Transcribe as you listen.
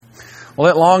Well,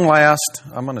 at long last,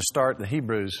 I'm going to start the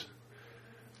Hebrews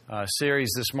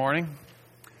series this morning.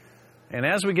 And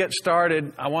as we get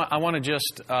started, I want to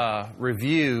just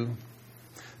review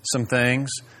some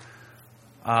things.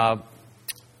 I'm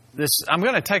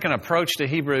going to take an approach to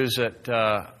Hebrews that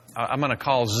I'm going to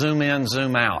call zoom in,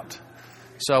 zoom out.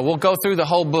 So we'll go through the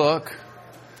whole book,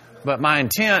 but my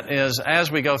intent is,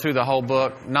 as we go through the whole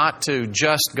book, not to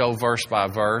just go verse by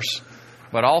verse,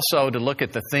 but also to look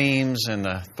at the themes and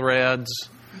the threads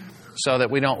so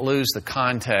that we don't lose the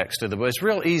context of the book. It's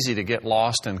real easy to get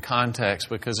lost in context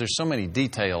because there's so many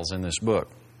details in this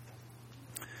book.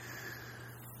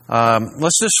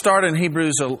 Let's just start in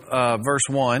Hebrews verse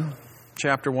 1,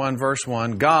 chapter 1, verse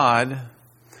 1. God,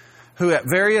 who at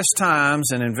various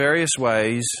times and in various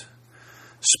ways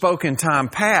spoke in time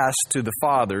past to the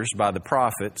fathers by the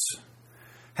prophets,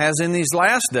 has in these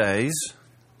last days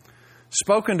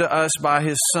spoken to us by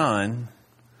His Son,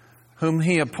 whom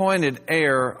He appointed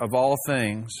heir of all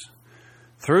things,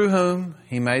 through whom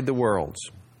He made the worlds.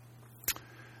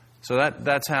 So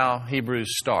that's how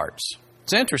Hebrews starts.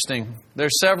 It's interesting.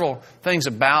 There's several things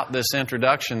about this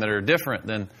introduction that are different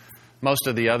than most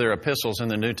of the other epistles in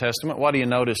the New Testament. What do you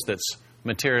notice that's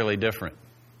materially different?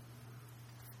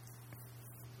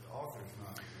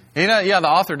 The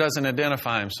author doesn't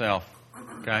identify himself.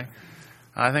 Okay?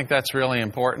 I think that's really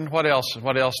important. What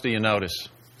else do you notice?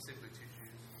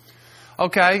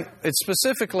 Okay, it's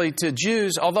specifically to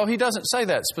Jews, although he doesn't say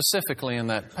that specifically in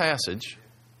that passage.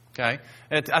 Okay,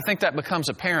 I think that becomes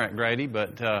apparent, Grady,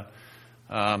 but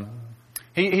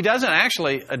he doesn't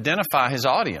actually identify his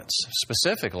audience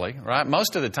specifically, right?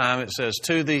 Most of the time it says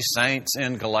to the saints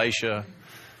in Galatia,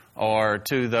 or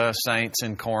to the saints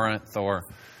in Corinth, or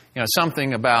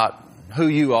something about who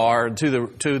you are, to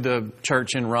the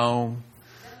church in Rome.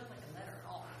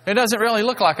 It doesn't really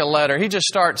look like a letter. He just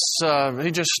starts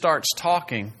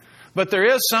talking. But there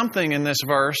is something in this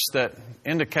verse that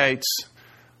indicates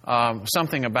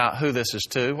something about who this is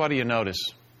to. What do you notice?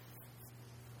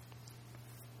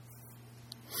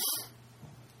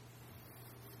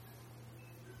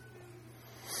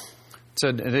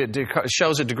 It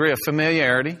shows a degree of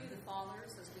familiarity.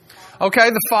 Okay,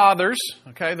 the fathers.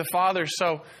 Okay, the fathers.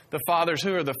 So the fathers,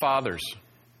 who are the fathers?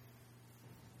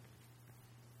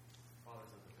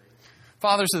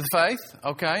 Fathers of the faith,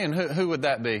 okay, and who would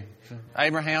that be?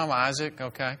 Abraham, Isaac,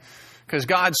 okay. Because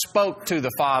God spoke to the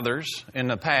fathers in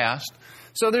the past.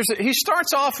 So he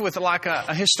starts off with like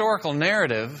a historical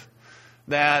narrative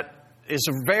that is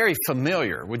very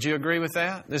familiar. Would you agree with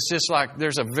that? It's just like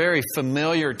there's a very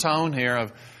familiar tone here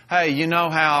of, hey, you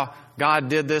know how God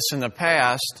did this in the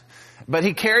past, but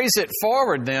He carries it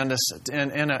forward then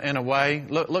in a way.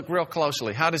 Look real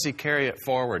closely. How does He carry it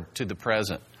forward to the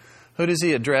present? Who does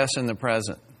He address in the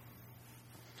present?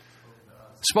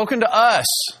 Spoken to us.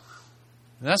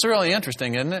 That's really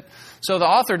interesting, isn't it? So the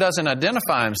author doesn't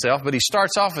identify himself, but he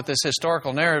starts off with this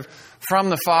historical narrative from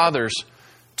the fathers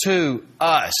to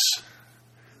us.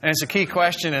 And it's a key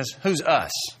question is, who's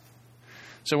us?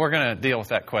 So we're going to deal with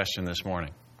that question this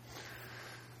morning.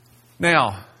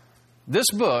 Now,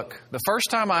 this book, the first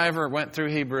time I ever went through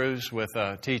Hebrews with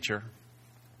a teacher,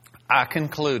 I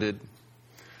concluded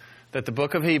that the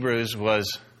book of Hebrews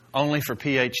was only for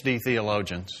PhD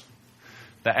theologians.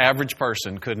 The average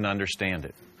person couldn't understand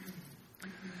it.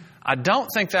 I don't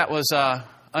think that was an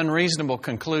unreasonable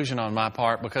conclusion on my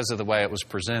part because of the way it was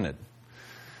presented.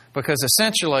 Because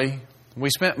essentially, we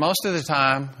spent most of the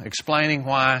time explaining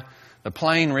why the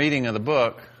plain reading of the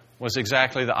book was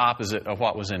exactly the opposite of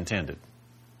what was intended.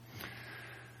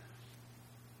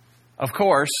 Of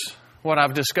course, what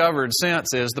I've discovered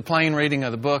since is the plain reading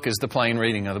of the book is the plain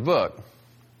reading of the book.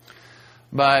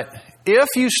 But if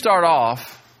you start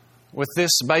off with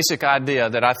this basic idea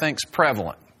that I think is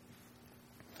prevalent,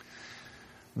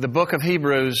 the book of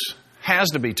Hebrews has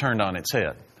to be turned on its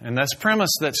head. And this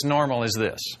premise that's normal is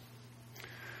this.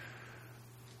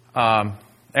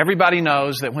 Everybody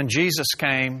knows that when Jesus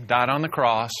came, died on the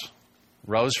cross,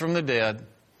 rose from the dead,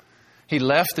 He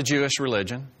left the Jewish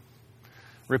religion,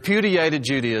 repudiated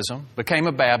Judaism, became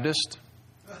a Baptist,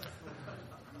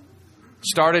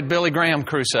 started Billy Graham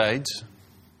crusades,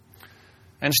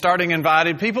 and starting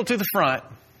inviting people to the front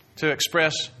to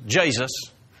express Jesus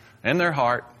in their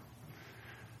heart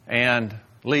and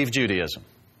leave Judaism.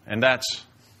 And that's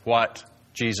what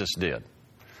Jesus did.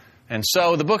 And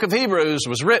so the book of Hebrews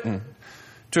was written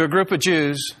to a group of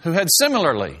Jews who had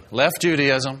similarly left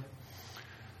Judaism,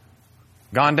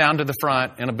 gone down to the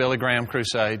front in a Billy Graham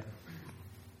crusade,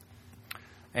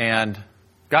 and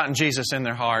gotten Jesus in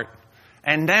their heart.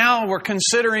 And now we're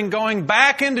considering going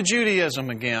back into Judaism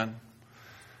again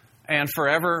and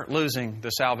forever losing the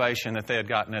salvation that they had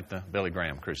gotten at the Billy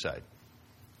Graham crusade.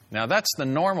 Now, that's the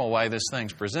normal way this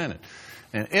thing's presented.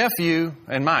 And if you,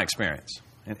 in my experience,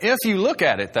 and if you look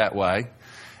at it that way,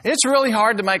 it's really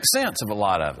hard to make sense of a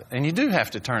lot of it. And you do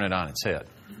have to turn it on its head.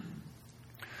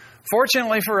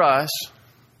 Fortunately for us,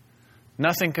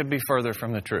 nothing could be further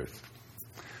from the truth.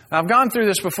 Now, I've gone through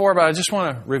this before, but I just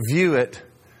want to review it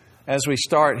as we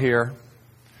start here.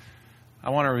 I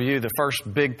want to review the first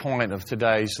big point of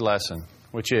today's lesson,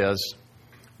 which is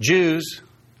Jews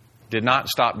did not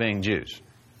stop being Jews.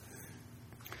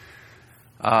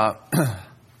 I'm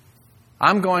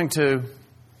going to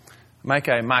make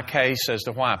my case as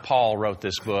to why Paul wrote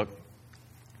this book.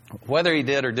 Whether he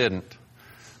did or didn't,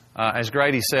 as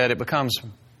Grady said, it becomes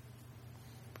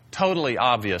totally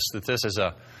obvious that this is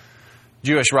a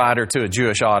Jewish writer to a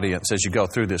Jewish audience as you go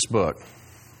through this book.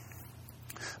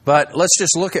 But let's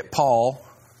just look at Paul,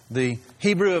 the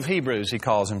Hebrew of Hebrews, he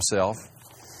calls himself.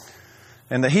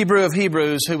 And the Hebrew of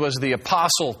Hebrews, who was the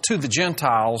apostle to the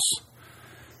Gentiles,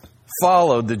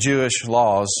 followed the Jewish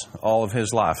laws all of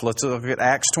his life. Let's look at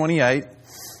Acts 28.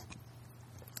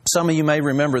 Some of you may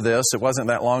remember this. It wasn't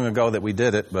that long ago that we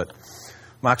did it, but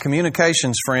my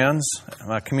communications friends,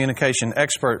 my communication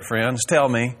expert friends tell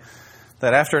me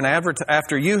that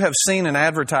after you have seen an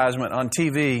advertisement on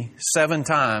TV 7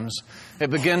 times,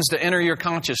 it begins to enter your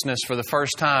consciousness for the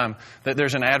first time that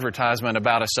there's an advertisement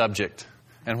about a subject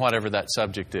and whatever that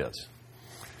subject is.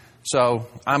 So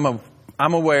I'm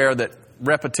aware that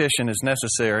repetition is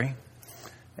necessary.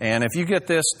 And if you get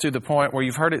this to the point where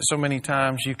you've heard it so many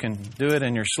times you can do it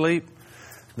in your sleep,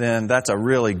 then that's a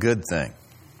really good thing.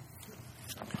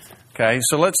 Okay,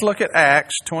 so let's look at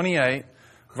Acts 28,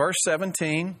 verse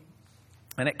 17.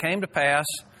 And it came to pass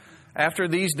after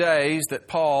these days that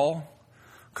Paul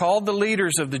called the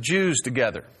leaders of the Jews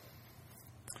together.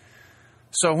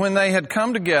 So when they had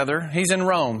come together, he's in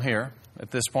Rome here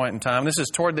at this point in time. This is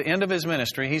toward the end of his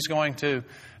ministry. He's going to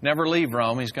never leave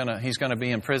Rome. He's going to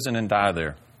be in prison and die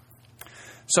there.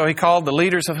 So he called the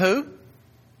leaders of who?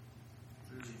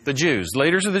 The Jews.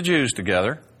 Leaders of the Jews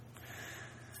together.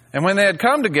 And when they had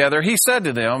come together, he said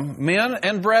to them, men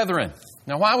and brethren.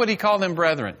 Now, why would he call them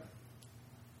brethren?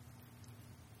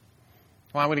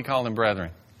 Why would he call them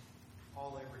brethren?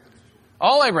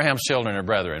 All Abraham's children are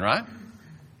brethren, right?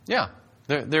 Yeah,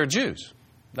 they're Jews.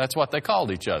 That's what they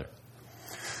called each other.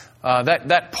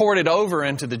 That poured it over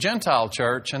into the Gentile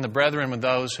church, and the brethren were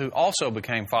those who also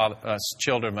became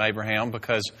children of Abraham,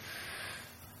 because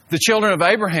the children of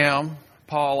Abraham,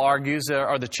 Paul argues,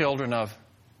 are the children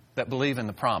that believe in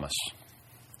the promise.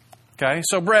 Okay,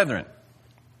 so brethren,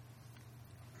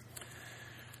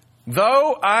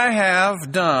 though I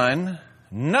have done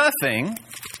nothing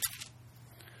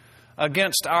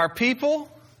against our people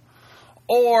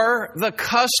or the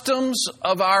customs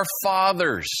of our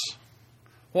fathers.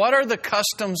 What are the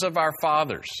customs of our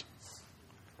fathers?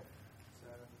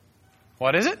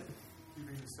 What is it?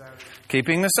 Keeping the Sabbath.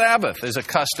 Keeping the Sabbath is a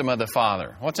custom of the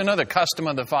father. What's another custom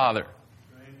of the father?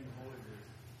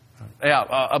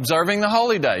 Observing the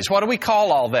holy days. What do we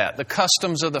call all that? The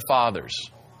customs of the fathers.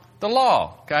 The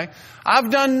law, okay?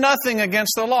 I've done nothing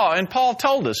against the law. And Paul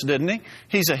told us, didn't he?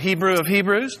 He's a Hebrew of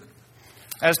Hebrews.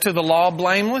 As to the law,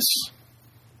 blameless.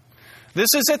 This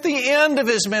is at the end of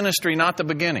his ministry, not the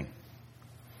beginning.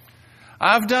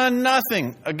 I've done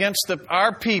nothing against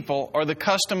our people or the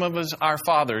custom of our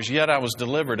fathers, yet I was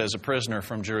delivered as a prisoner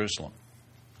from Jerusalem.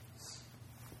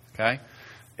 Okay?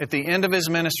 At the end of his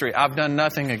ministry, I've done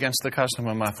nothing against the custom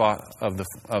of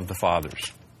the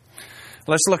fathers.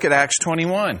 Let's look at Acts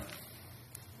 21.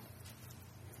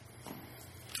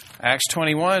 Acts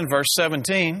 21, verse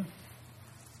 17.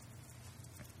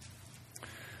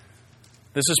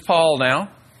 This is Paul now.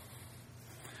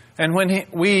 And when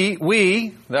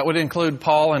we, that would include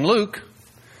Paul and Luke,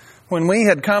 when we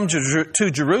had come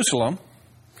to Jerusalem,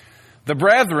 the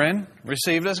brethren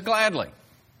received us gladly.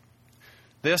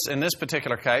 In this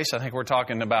particular case, I think we're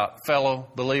talking about fellow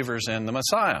believers in the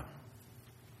Messiah.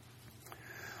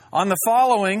 On the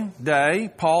following day,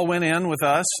 Paul went in with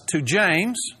us to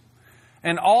James,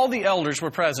 and all the elders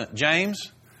were present.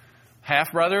 James,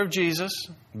 half-brother of Jesus,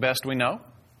 best we know,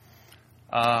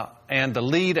 and the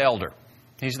lead elder.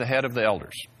 He's the head of the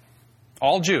elders.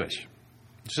 All Jewish.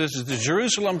 This is the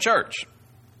Jerusalem church.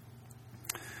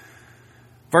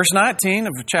 Verse 19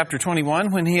 of chapter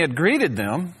 21, when he had greeted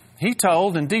them, he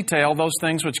told in detail those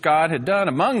things which God had done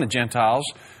among the Gentiles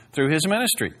through his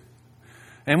ministry.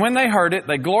 And when they heard it,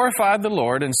 they glorified the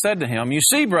Lord and said to him, "You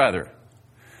see, brother,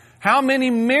 how many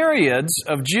myriads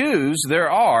of Jews there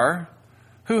are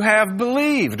who have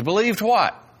believed." Believed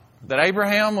what? That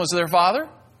Abraham was their father?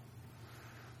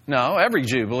 No, every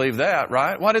Jew believed that,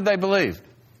 right? What did they believe?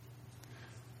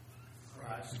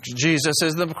 Christ. Jesus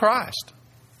is the Christ.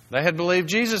 They had believed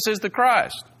Jesus is the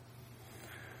Christ.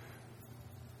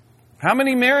 How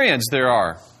many myriads there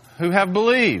are who have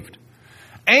believed?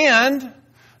 And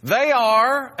they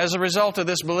are, as a result of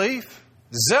this belief,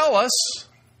 zealous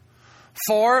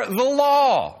for the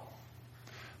law,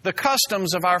 the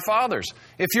customs of our fathers.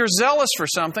 If you're zealous for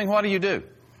something, what do?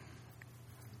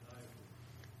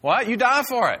 What? You die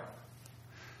for it.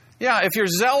 Yeah, if you're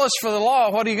zealous for the law,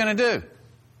 what are you going to do?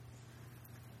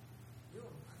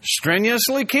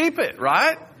 Strenuously keep it,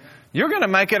 right? You're going to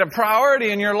make it a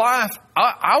priority in your life.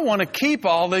 I want to keep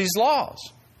all these laws.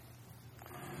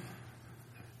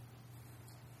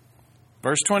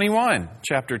 Verse 21,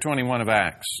 chapter 21 of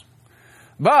Acts.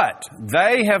 But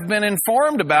they have been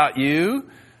informed about you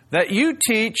that you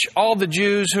teach all the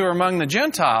Jews who are among the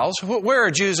Gentiles. Where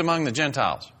are Jews among the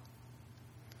Gentiles?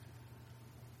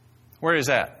 Where is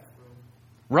that?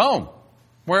 Rome.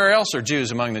 Where else are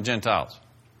Jews among the Gentiles?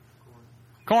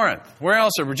 Corinth. Where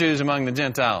else are Jews among the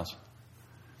Gentiles?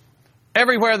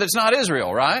 Everywhere that's not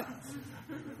Israel, right?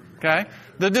 Okay.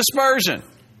 The dispersion.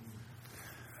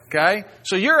 Okay.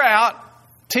 So you're out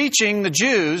teaching the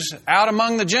Jews out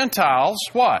among the Gentiles.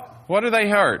 What? What have they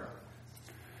heard?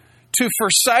 To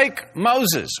forsake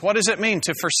Moses. What does it mean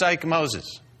to forsake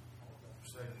Moses?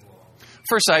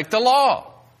 Forsake the law.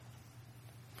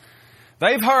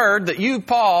 They've heard that you,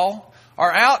 Paul,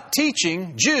 are out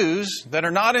teaching Jews that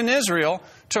are not in Israel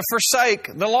to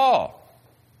forsake the law,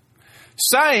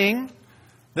 saying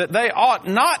that they ought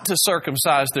not to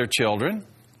circumcise their children,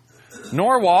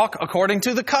 nor walk according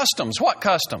to the customs. What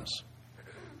customs?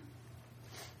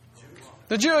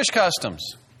 The Jewish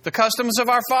customs. The customs of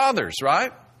our fathers,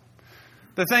 right?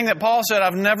 The thing that Paul said,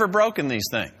 I've never broken these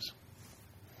things.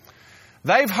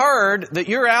 They've heard that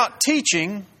you're out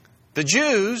teaching the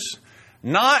Jews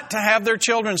not to have their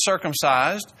children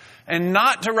circumcised and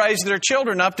not to raise their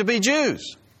children up to be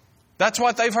Jews. That's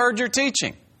what they've heard you're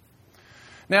teaching.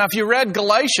 Now, if you read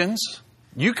Galatians,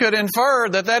 you could infer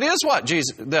that that is what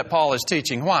that Paul is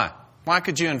teaching. Why? Why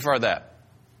could you infer that?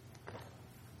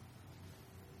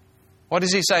 What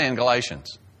does he say in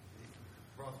Galatians?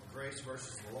 Grace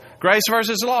versus the law. Grace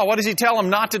versus the law. What does he tell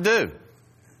them not to do?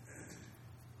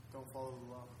 Don't follow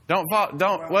the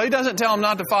law. Well, he doesn't tell them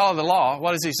not to follow the law.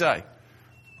 What does he say?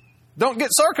 Don't get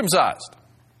circumcised.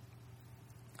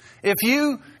 If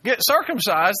you get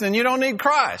circumcised, then you don't need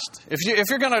Christ. If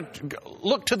you're going to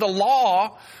look to the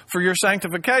law for your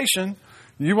sanctification,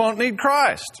 you won't need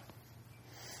Christ.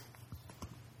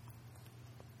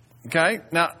 Okay?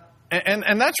 Now,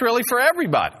 and that's really for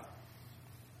everybody.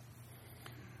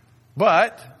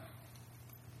 But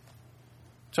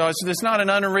so it's not an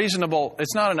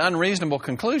unreasonable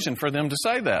conclusion for them to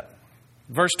say that.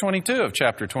 Verse 22 of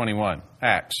chapter 21,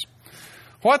 Acts.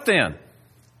 What then?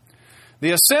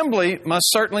 The assembly must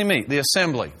certainly meet. The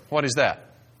assembly, what is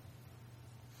that?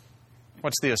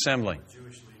 What's the assembly?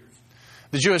 Jewish leaders.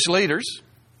 The Jewish leaders.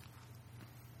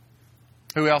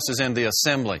 Who else is in the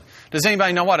assembly? Does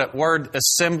anybody know what a word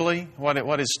assembly,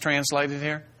 what is translated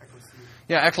here? Ecclesia.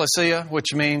 Yeah, ecclesia,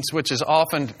 which is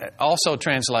often also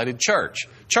translated church.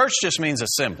 Church just means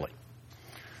assembly.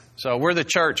 So we're the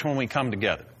church when we come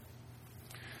together.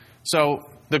 So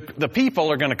the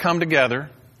people are going to come together,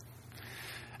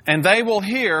 and they will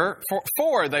hear,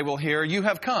 for they will hear, you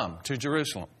have come to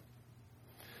Jerusalem.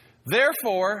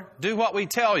 Therefore, do what we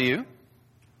tell you.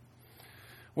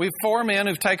 We've 4 men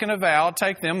who've taken a vow.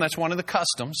 Take them. That's one of the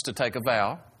customs, to take a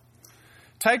vow.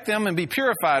 Take them and be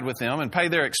purified with them and pay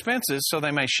their expenses so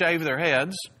they may shave their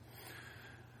heads,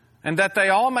 and that they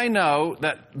all may know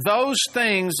that those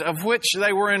things of which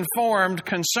they were informed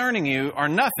concerning you are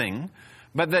nothing,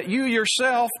 but that you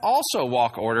yourself also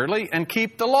walk orderly and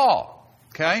keep the law.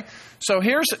 Okay? So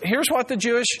here's what the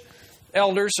Jewish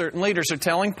elders and leaders are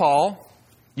telling Paul.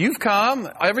 You've come.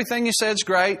 Everything you said is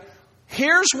great.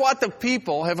 Here's what the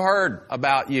people have heard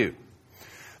about you.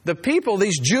 The people,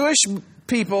 these Jewish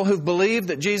people who've believed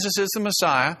that Jesus is the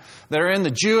Messiah, that are in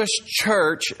the Jewish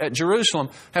church at Jerusalem,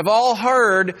 have all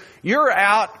heard you're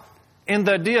out in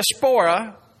the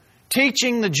diaspora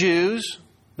teaching the Jews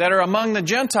that are among the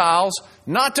Gentiles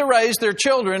not to raise their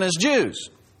children as Jews,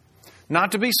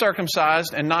 not to be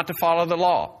circumcised, and not to follow the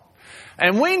law.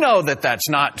 And we know that that's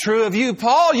not true of you,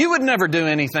 Paul. You would never do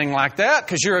anything like that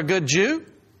because you're a good Jew.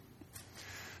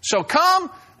 So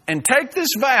come and take this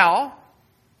vow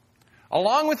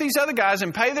along with these other guys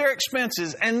and pay their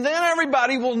expenses, and then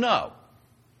everybody will know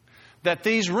that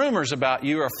these rumors about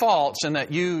you are false and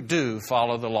that you do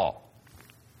follow the law.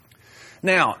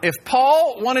 Now, if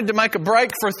Paul wanted to make a break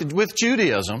with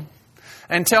Judaism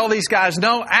and tell these guys,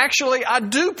 no, actually, I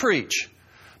do preach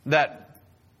that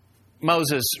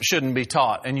Moses shouldn't be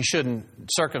taught and you shouldn't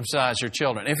circumcise your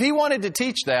children. If he wanted to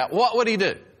teach that, what would he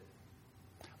do?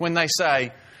 When they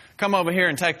say, come over here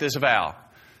and take this vow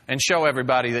and show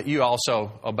everybody that you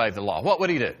also obey the law, what would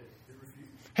he do?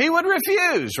 He would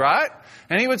refuse, right?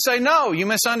 And he would say, no, you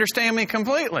misunderstand me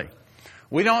completely.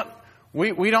 We're not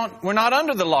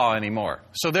under the law anymore.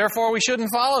 So therefore we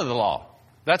shouldn't follow the law.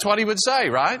 That's what he would say,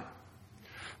 right?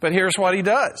 But here's what he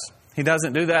does. He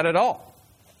doesn't do that at all.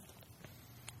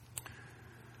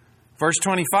 Verse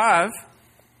 25,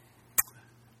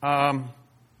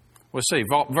 we'll see.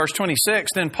 Verse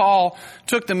 26, then Paul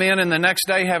took the men, and the next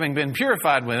day, having been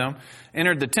purified with them,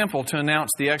 entered the temple to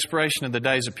announce the expiration of the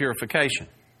days of purification.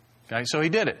 Okay, so he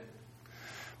did it.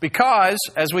 Because,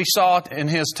 as we saw in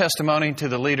his testimony to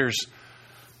the leaders,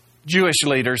 Jewish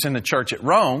leaders in the church at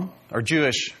Rome, or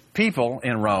Jewish people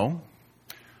in Rome,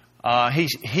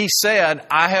 he said,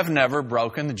 I have never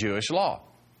broken the Jewish law.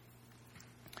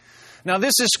 Now,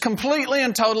 this is completely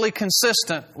and totally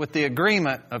consistent with the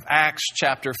agreement of Acts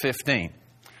chapter 15.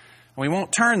 We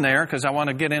won't turn there because I want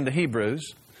to get into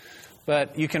Hebrews,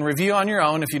 but you can review on your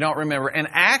own if you don't remember. In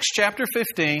Acts chapter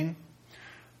 15,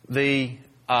 there's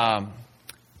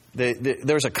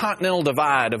a continental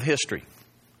divide of history.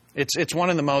 It's one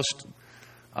of the most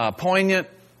poignant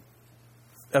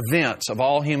events of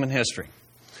all human history.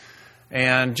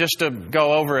 And just to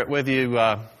go over it with you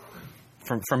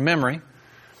from memory,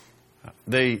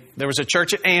 there was a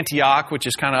church at Antioch, which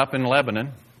is kind of up in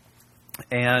Lebanon,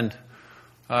 and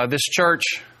this church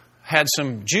had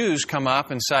some Jews come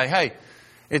up and say, hey,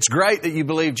 it's great that you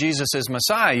believe Jesus is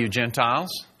Messiah, you Gentiles,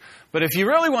 but if you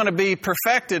really want to be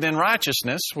perfected in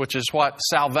righteousness, which is what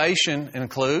salvation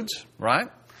includes, right?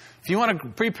 If you want to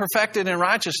be perfected in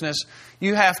righteousness,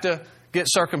 you have to get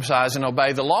circumcised and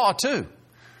obey the law too.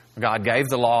 God gave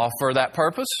the law for that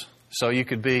purpose, so you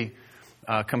could be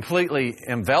completely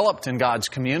enveloped in God's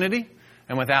community.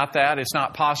 And without that, it's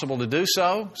not possible to do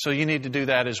so. So you need to do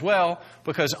that as well,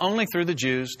 because only through the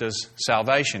Jews does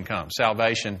salvation come.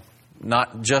 Salvation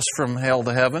not just from hell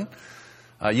to heaven.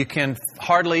 You can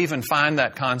hardly even find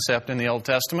that concept in the Old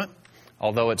Testament,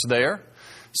 although it's there.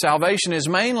 Salvation is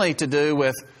mainly to do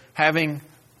with having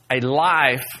a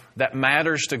life that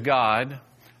matters to God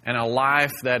and a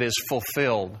life that is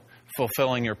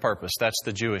fulfilling your purpose. That's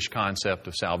the Jewish concept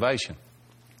of salvation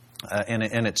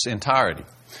in its entirety.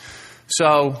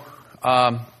 So,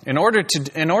 in order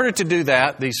to do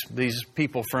that, these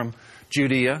people from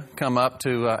Judea come up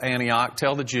to Antioch,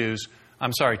 tell the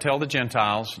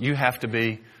Gentiles, you have to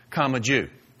become a Jew.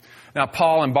 Now,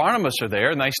 Paul and Barnabas are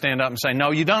there, and they stand up and say,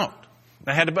 no, you don't.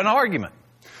 They had an argument.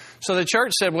 So the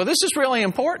church said, well, this is really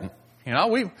important. You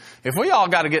know, if we all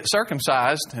got to get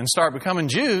circumcised and start becoming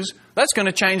Jews, that's going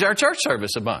to change our church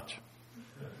service a bunch.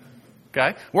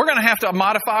 Okay? We're going to have to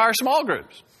modify our small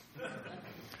groups.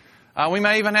 We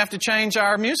may even have to change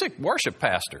our music worship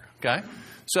pastor. Okay?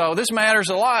 So this matters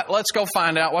a lot. Let's go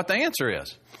find out what the answer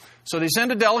is. So they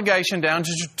send a delegation down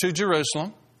to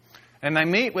Jerusalem, and they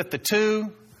meet with the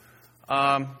two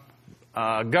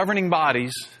governing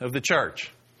bodies of the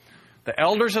church. The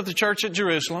elders of the church at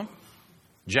Jerusalem,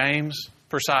 James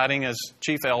presiding as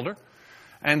chief elder,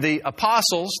 and the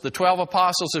apostles, the 12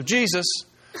 apostles of Jesus,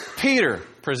 Peter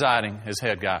presiding as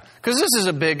head guy. Because this is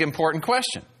a big, important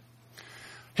question.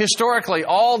 Historically,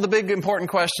 all the big, important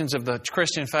questions of the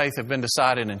Christian faith have been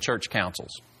decided in church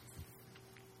councils.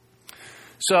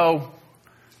 So,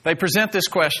 they present this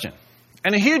question,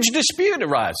 and a huge dispute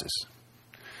arises.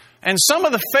 And some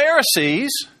of the Pharisees,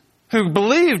 who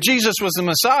believed Jesus was the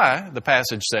Messiah, the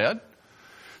passage said,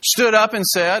 stood up and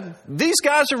said, these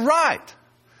guys are right.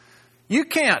 You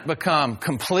can't become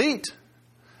complete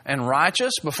and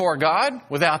righteous before God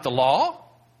without the law.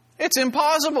 It's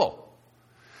impossible.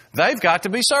 They've got to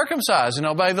be circumcised and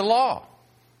obey the law.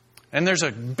 And there's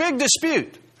a big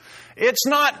dispute. It's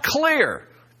not clear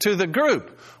to the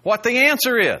group what the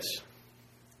answer is.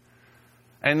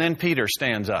 And then Peter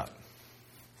stands up.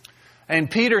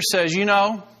 And Peter says, you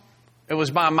know, it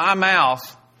was by my mouth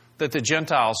that the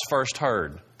Gentiles first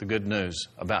heard the good news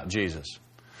about Jesus.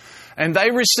 And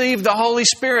they received the Holy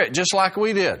Spirit just like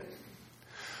we did,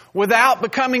 without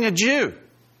becoming a Jew.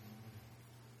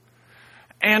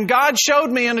 And God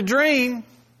showed me in a dream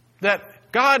that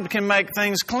God can make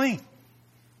things clean.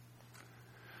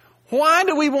 Why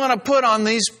do we want to put on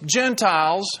these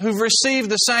Gentiles who've received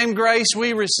the same grace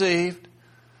we received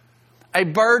a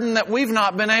burden that we've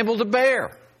not been able to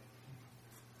bear?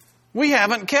 We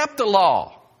haven't kept the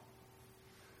law.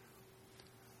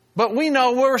 But we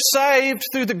know we're saved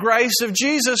through the grace of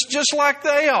Jesus just like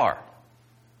they are.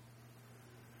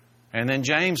 And then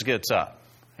James gets up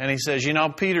and he says, you know,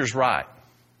 Peter's right.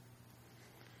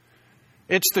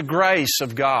 It's the grace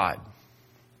of God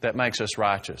that makes us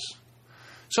righteous.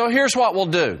 So here's what we'll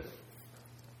do.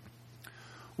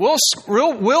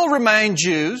 We'll remain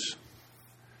Jews,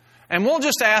 and we'll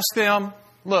just ask them,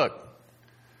 look,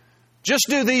 just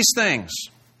do these things.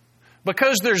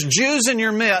 Because there's Jews in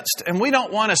your midst, and we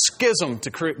don't want a schism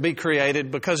to be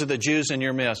created because of the Jews in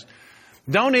your midst.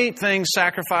 Don't eat things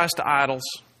sacrificed to idols.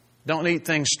 Don't eat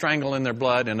things strangled in their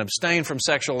blood, and abstain from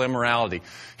sexual immorality.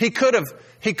 He could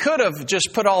have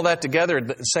just put all that together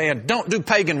saying, don't do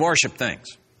pagan worship things.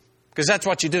 Because that's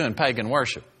what you do in pagan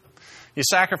worship. You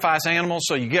sacrifice animals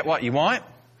so you get what you want,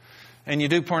 and you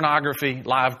do pornography,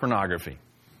 live pornography,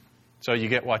 so you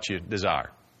get what you desire.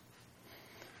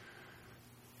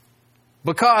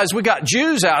 Because we got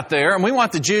Jews out there, and we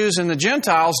want the Jews and the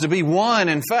Gentiles to be one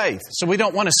in faith. So we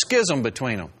don't want a schism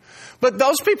between them. But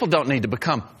those people don't need to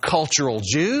become cultural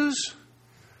Jews.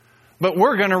 But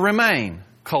we're going to remain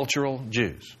cultural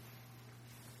Jews.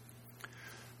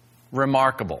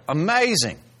 Remarkable.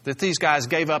 Amazing that these guys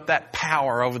gave up that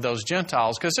power over those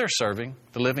Gentiles because they're serving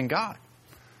the living God.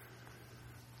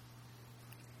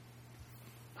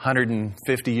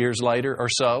 150 years later or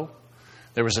so,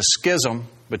 there was a schism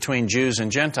between Jews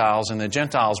and Gentiles, and the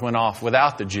Gentiles went off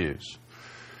without the Jews.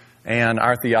 And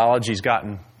our theology's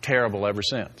gotten terrible ever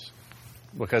since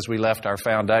because we left our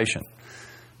foundation.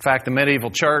 In fact, the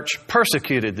medieval church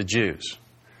persecuted the Jews.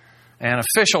 And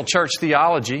official church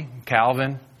theology,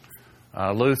 Calvin,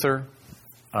 Luther,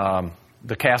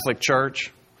 the Catholic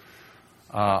Church,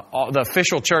 the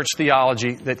official church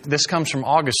theology, this comes from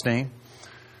Augustine,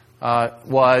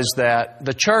 was that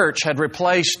the church had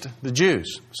replaced the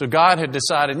Jews. So God had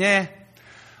decided,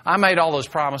 I made all those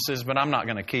promises, but I'm not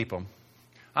going to keep them.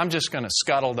 I'm just going to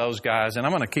scuttle those guys, and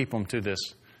I'm going to keep them to this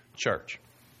church.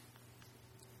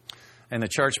 And the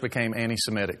church became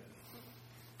anti-Semitic.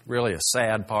 Really a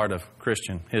sad part of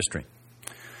Christian history.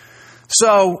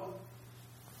 So,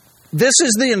 this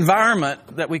is the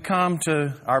environment that we come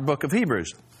to our book of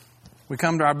Hebrews. We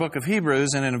come to our book of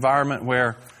Hebrews in an environment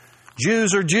where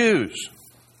Jews are Jews.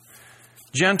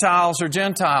 Gentiles are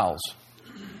Gentiles.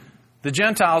 The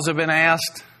Gentiles have been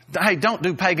asked, hey, don't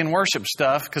do pagan worship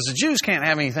stuff because the Jews can't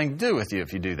have anything to do with you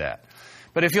if you do that.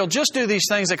 But if you'll just do these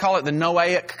things, they call it the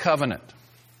Noahic covenant.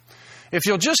 If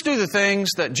you'll just do the things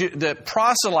that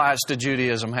proselytes to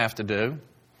Judaism have to do,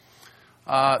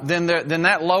 then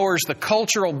that lowers the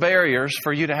cultural barriers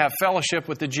for you to have fellowship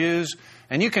with the Jews,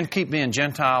 and you can keep being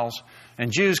Gentiles, and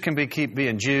Jews can keep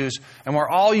being Jews, and we're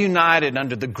all united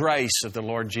under the grace of the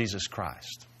Lord Jesus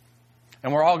Christ.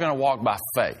 And we're all going to walk by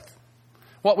faith.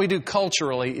 What we do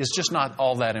culturally is just not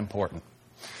all that important.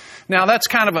 Now, that's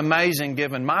kind of amazing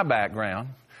given my background,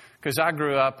 because I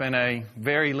grew up in a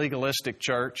very legalistic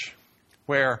church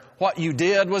where what you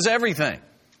did was everything.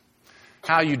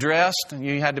 How you dressed,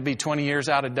 you had to be 20 years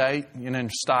out of date in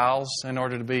styles in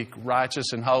order to be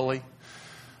righteous and holy.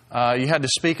 You had to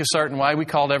speak a certain way. We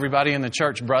called everybody in the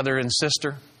church brother and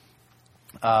sister.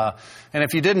 And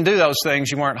if you didn't do those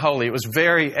things, you weren't holy. It was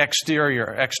very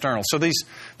external. So the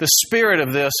spirit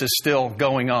of this is still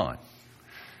going on.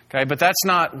 Okay, but that's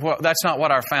not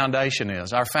what our foundation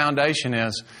is. Our foundation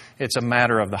is it's a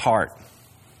matter of the heart.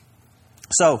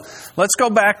 So let's go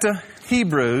back to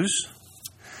Hebrews.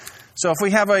 So if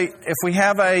we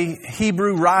have a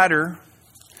Hebrew writer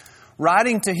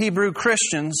writing to Hebrew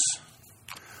Christians,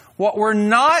 what we're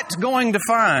not going to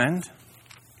find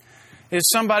is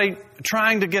somebody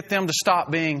trying to get them to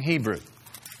stop being Hebrew.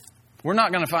 We're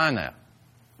not going to find that.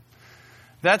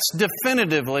 That's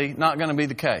definitively not going to be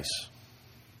the case.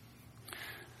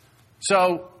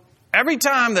 So every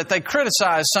time that they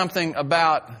criticize something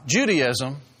about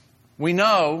Judaism, we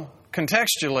know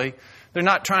contextually they're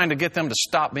not trying to get them to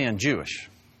stop being Jewish.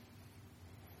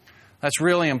 That's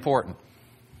really important.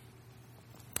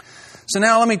 So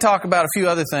now let me talk about a few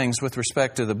other things with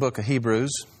respect to the book of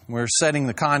Hebrews. We're setting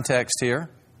the context here.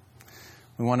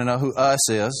 We want to know who us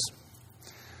is.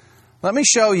 Let me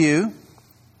show you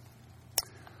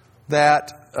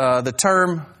that the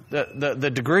term,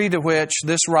 the degree to which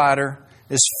this writer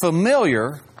is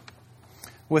familiar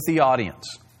with the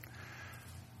audience.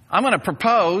 I'm going to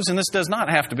propose, and this does not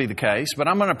have to be the case, but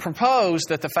I'm going to propose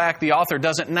that the fact the author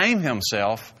doesn't name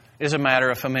himself is a matter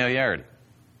of familiarity.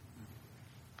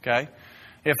 Okay?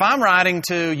 If I'm writing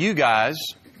to you guys,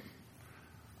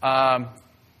 I'm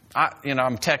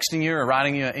texting you or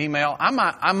writing you an email, I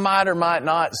might or might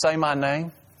not say my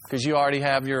name because you already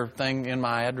have your thing in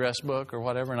my address book or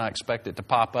whatever, and I expect it to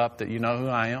pop up that you know who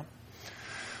I am.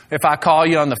 If I call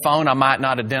you on the phone, I might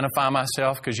not identify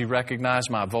myself because you recognize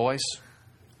my voice.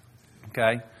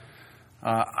 Okay?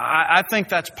 I think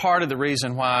that's part of the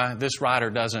reason why this writer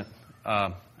doesn't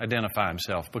identify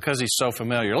himself, because he's so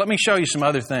familiar. Let me show you some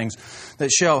other things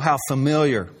that show how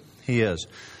familiar he is.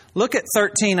 Look at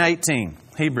 13:18,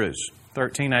 Hebrews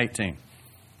 13:18.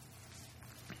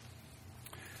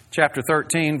 Chapter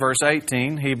 13, verse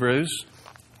 18, Hebrews.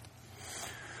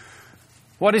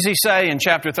 What does he say in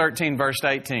chapter 13, verse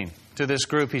 18 to this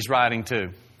group he's writing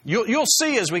to? You'll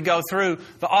see as we go through,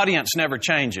 the audience never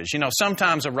changes. You know,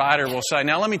 sometimes a writer will say,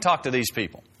 now let me talk to these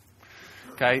people.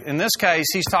 Okay, in this case,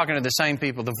 he's talking to the same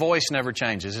people. The voice never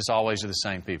changes. It's always to the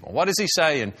same people. What does he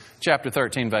say in chapter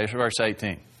 13, verse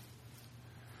 18?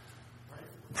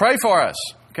 Pray for us,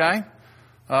 okay?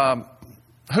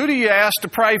 Who do you ask to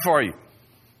pray for you?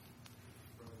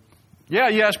 Yeah,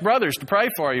 you ask brothers to pray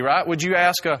for you, right? Would you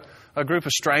ask a group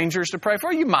of strangers to pray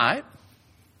for you? You might.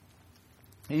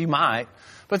 You might.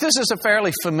 But this is a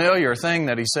fairly familiar thing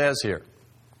that he says here.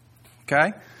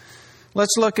 Okay?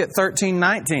 Let's look at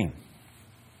 13:19.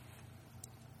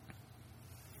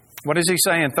 What does he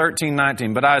say in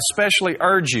 13:19? But I especially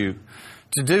urge you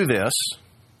to do this,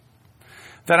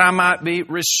 that I might be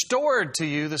restored to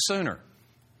you the sooner.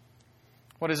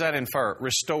 What does that infer?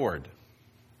 Restored.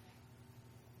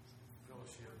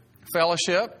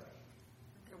 Fellowship.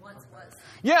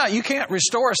 Yeah, you can't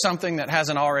restore something that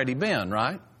hasn't already been,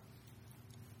 right?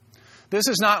 This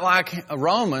is not like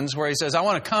Romans where he says, I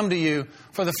want to come to you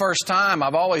for the first time.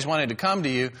 I've always wanted to come to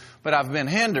you, but I've been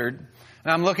hindered,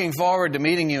 and I'm looking forward to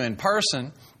meeting you in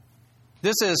person.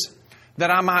 This is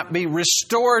that I might be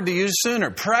restored to you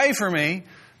sooner. Pray for me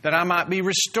that I might be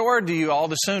restored to you all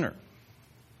the sooner.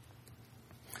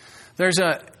 There's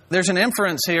an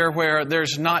inference here where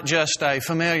there's not just a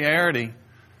familiarity,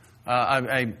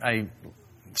 a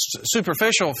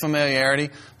superficial familiarity,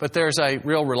 but there's a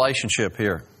real relationship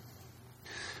here.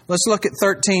 Let's look at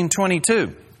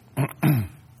 13:22.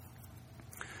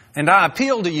 And I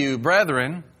appeal to you,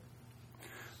 brethren,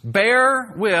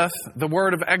 bear with the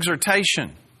word of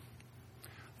exhortation,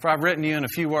 for I've written to you in a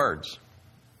few words.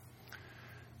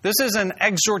 This is an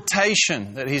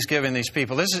exhortation that he's giving these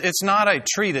people. It's not a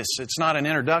treatise. It's not an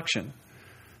introduction.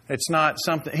 It's not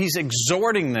something. He's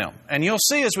exhorting them. And you'll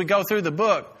see as we go through the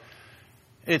book,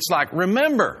 it's like,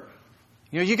 remember.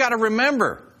 You got to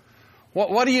remember.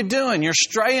 What are you doing? You're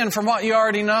straying from what you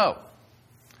already know.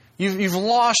 You've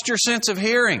lost your sense of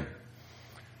hearing.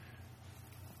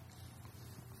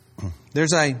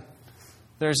 There's a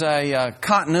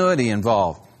continuity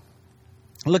involved.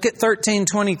 Look at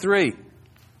 13:23.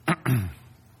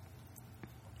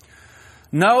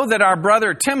 Know that our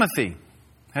brother Timothy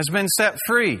has been set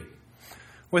free,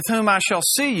 with whom I shall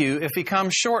see you if he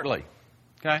comes shortly.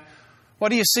 Okay? What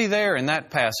do you see there in that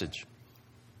passage?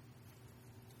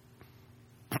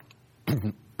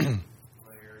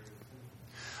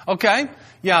 Okay.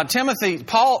 Yeah, Timothy,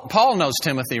 Paul knows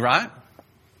Timothy, right?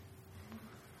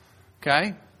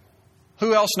 Okay.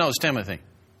 Who else knows Timothy?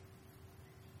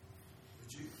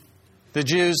 The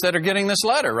Jews that are getting this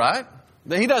letter, right?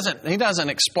 He doesn't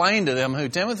explain to them who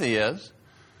Timothy is.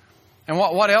 And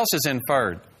what else is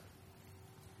inferred?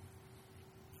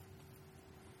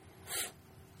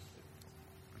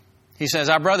 He says,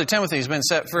 our brother Timothy has been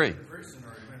set free.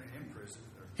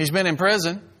 He's been in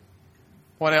prison.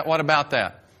 What about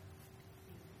that?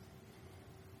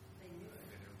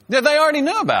 Yeah, they already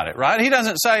knew about it, right? He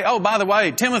doesn't say, oh, by the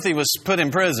way, Timothy was put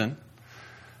in prison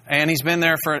and he's been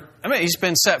there he's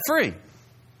been set free.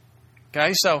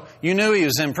 Okay, so you knew he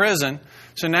was in prison.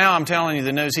 So now I'm telling you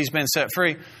the news, he's been set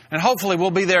free. And hopefully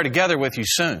we'll be there together with you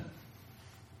soon.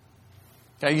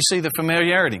 Okay, you see the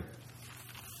familiarity.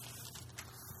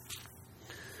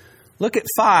 Look at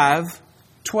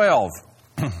 5:12.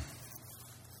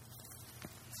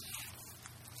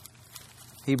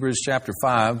 Hebrews chapter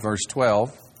 5, verse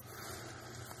 12.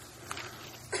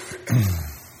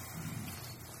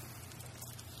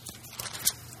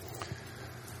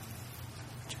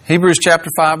 Hebrews chapter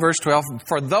 5, verse 12.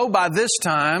 For though by this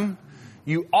time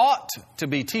you ought to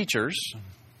be teachers,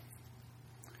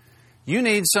 you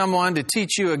need someone to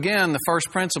teach you again the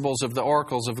first principles of the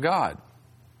oracles of God.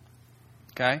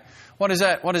 Okay? What does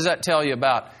that tell you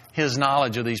about his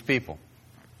knowledge of these people?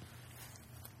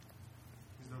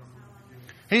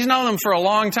 He's known them for a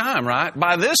long time, right?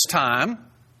 By this time,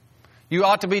 you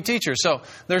ought to be teachers. So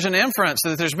there's an inference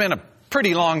that there's been a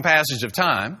pretty long passage of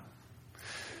time.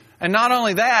 And not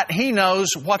only that, he knows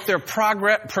what their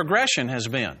progression has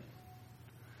been.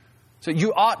 So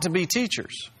you ought to be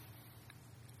teachers.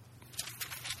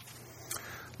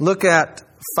 Look at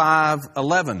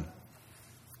 5:11.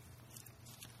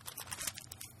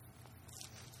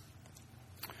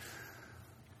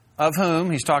 of whom,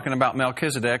 he's talking about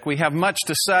Melchizedek, we have much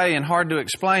to say and hard to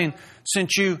explain,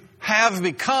 since you have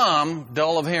become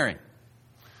dull of hearing.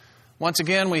 Once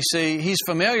again, we see he's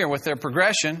familiar with their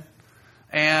progression,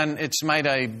 and it's made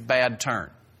a bad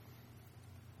turn.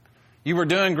 You were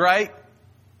doing great,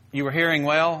 you were hearing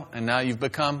well, and now you've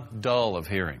become dull of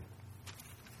hearing.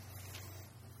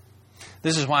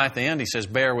 This is why at the end he says,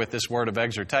 bear with this word of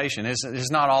exhortation.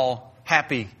 It's not all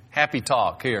happy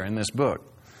talk here in this book.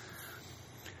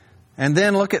 And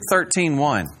then look at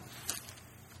 13:1.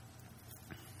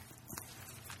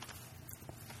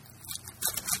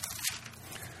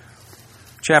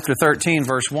 Chapter 13,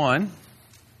 verse 1.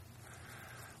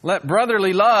 Let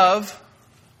brotherly love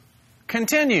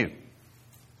continue.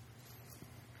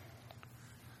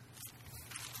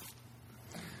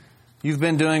 You've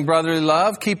been doing brotherly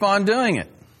love, keep on doing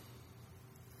it.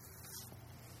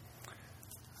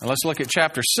 Now let's look at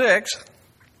chapter 6.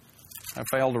 I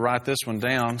failed to write this one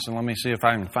down, so let me see if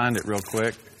I can find it real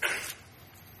quick.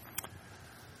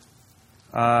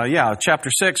 Chapter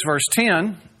 6, verse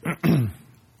 10.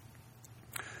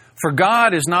 For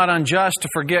God is not unjust to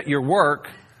forget your work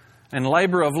and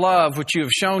labor of love which you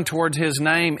have shown towards His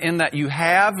name, in that you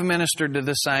have ministered to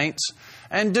the saints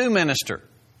and do minister.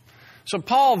 So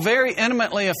Paul very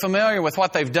intimately familiar with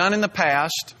what they've done in the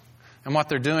past and what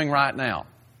they're doing right now.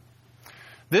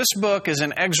 This book is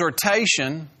an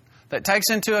exhortation that takes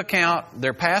into account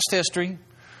their past history,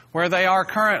 where they are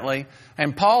currently,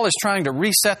 and Paul is trying to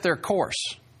reset their course.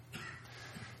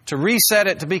 To reset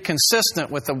it to be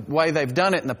consistent with the way they've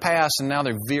done it in the past, and now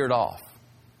they've veered off.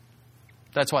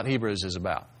 That's what Hebrews is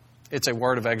about. It's a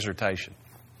word of exhortation.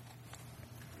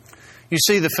 You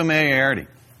see the familiarity.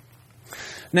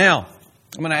 Now,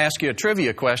 I'm going to ask you a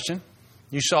trivia question.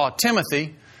 You saw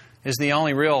Timothy is the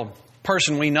only real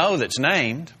person we know that's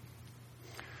named.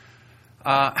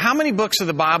 How many books of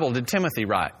the Bible did Timothy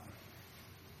write?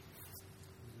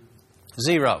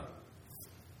 0.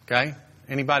 Okay.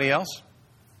 Anybody else?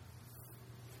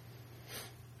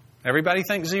 Everybody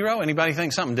think 0? Anybody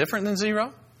think something different than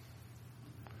 0?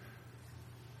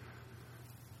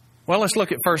 Well, let's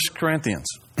look at 1 Corinthians.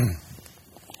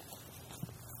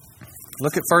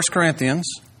 Look at 1 Corinthians.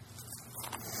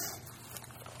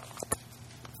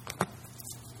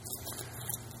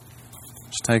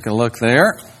 Let's take a look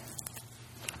there.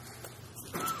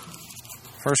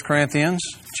 1 Corinthians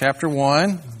chapter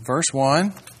 1, verse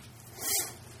 1.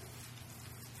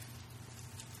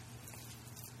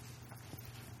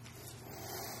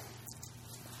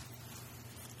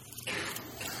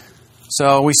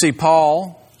 So we see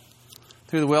Paul,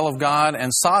 through the will of God,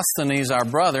 and Sosthenes, our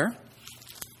brother.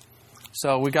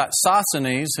 So we got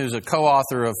Sosthenes, who's a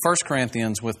co-author of 1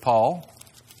 Corinthians with Paul.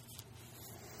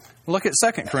 Look at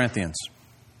 2 Corinthians.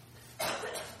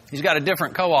 He's got a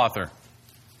different co-author.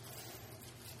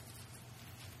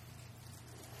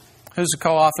 Who's the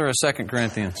co-author of 2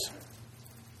 Corinthians?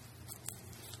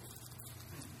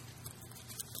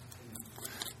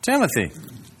 Timothy.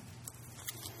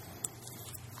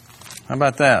 How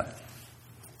about that?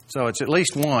 So it's at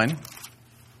least one.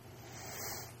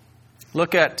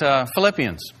 Look at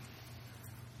Philippians.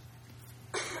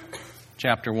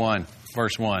 Chapter 1,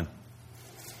 verse 1.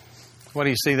 What do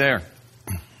you see there?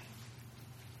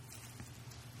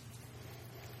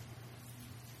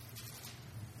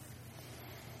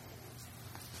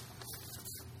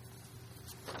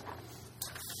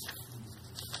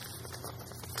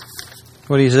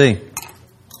 What do you see?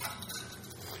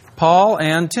 Paul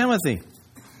and Timothy.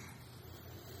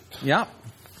 Yep.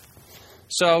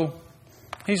 So,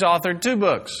 he's authored 2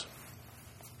 books.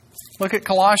 Look at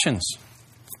Colossians.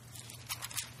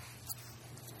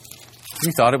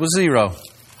 You thought it was 0.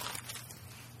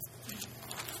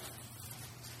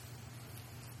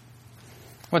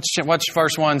 What's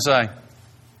verse 1 say?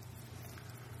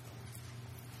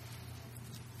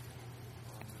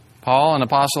 Paul, an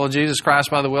apostle of Jesus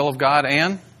Christ by the will of God,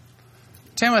 and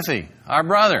Timothy, our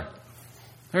brother.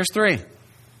 There's 3.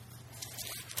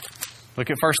 Look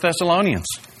at 1 Thessalonians.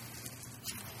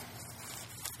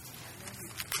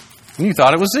 You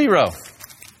thought it was 0.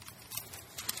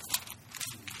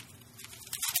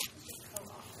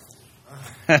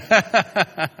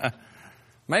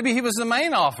 Maybe he was the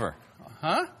main author.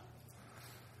 Huh?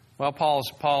 Well,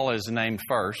 Paul is named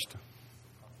first.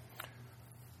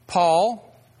 Paul,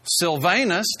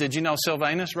 Silvanus. Did you know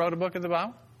Silvanus wrote a book of the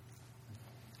Bible?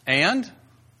 And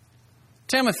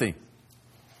Timothy.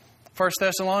 1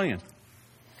 Thessalonians.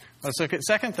 Let's look at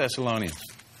 2 Thessalonians.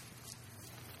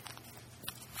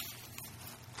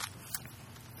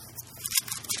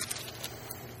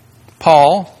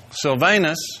 Paul,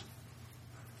 Silvanus,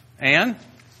 and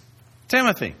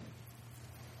Timothy.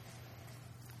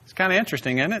 It's kind of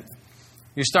interesting, isn't it?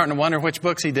 You're starting to wonder which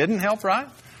books he didn't help write?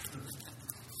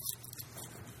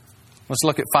 Let's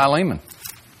look at Philemon.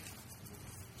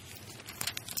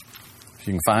 If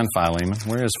you can find Philemon.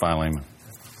 Where is Philemon?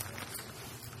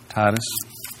 Titus.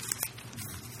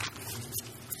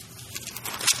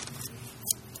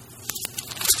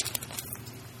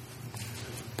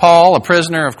 Paul, a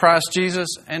prisoner of Christ Jesus,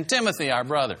 and Timothy, our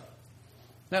brother. Isn't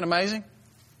that amazing?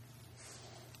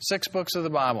 6 books of the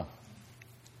Bible.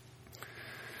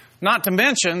 Not to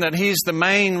mention that he's the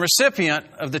main recipient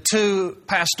of the 2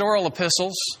 pastoral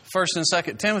epistles, 1st and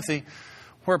 2nd Timothy,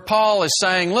 where Paul is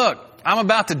saying, look, I'm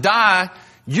about to die.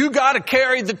 You got to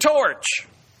carry the torch.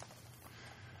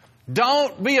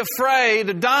 Don't be afraid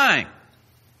of dying.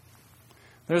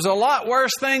 There's a lot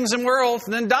worse things in the world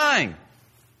than dying.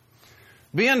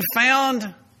 Being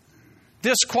found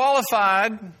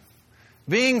disqualified,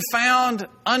 being found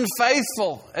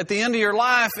unfaithful at the end of your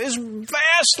life is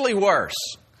vastly worse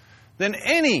than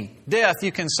any death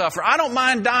you can suffer. I don't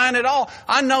mind dying at all.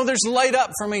 I know there's laid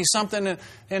up for me something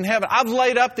in heaven. I've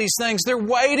laid up these things. They're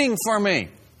waiting for me.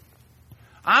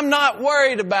 I'm not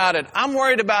worried about it. I'm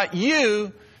worried about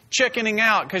you chickening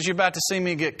out because you're about to see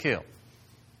me get killed.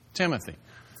 Timothy,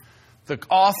 the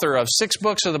author of 6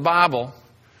 books of the Bible,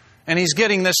 and he's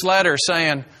getting this letter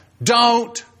saying,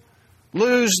 don't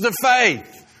lose the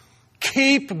faith.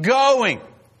 Keep going.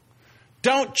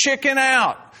 Don't chicken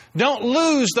out. Don't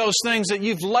lose those things that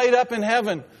you've laid up in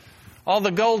heaven. All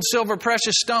the gold, silver,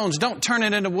 precious stones. Don't turn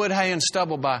it into wood, hay, and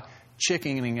stubble by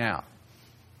chickening out.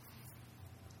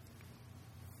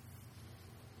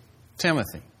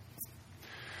 Timothy.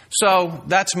 So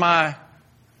that's my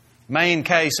main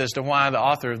case as to why the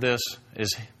author of this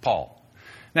is Paul.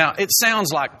 Now, it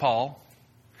sounds like Paul.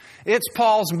 It's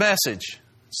Paul's message.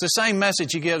 It's the same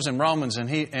message he gives in Romans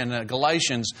and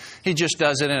Galatians. He just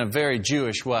does it in a very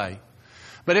Jewish way.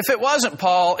 But if it wasn't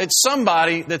Paul, it's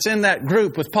somebody that's in that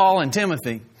group with Paul and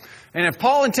Timothy. And if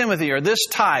Paul and Timothy are this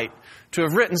tight to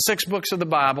have written 6 books of the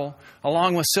Bible,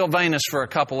 along with Silvanus for a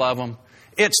couple of them,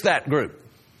 it's that group.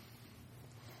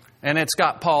 And it's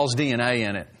got Paul's DNA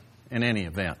in it, in any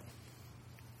event.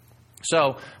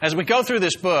 So, as we go through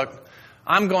this book,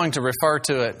 I'm going to refer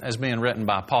to it as being written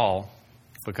by Paul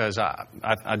because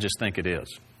I just think it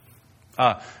is.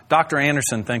 Dr.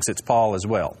 Anderson thinks it's Paul as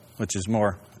well, which is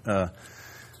more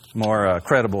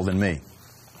credible than me.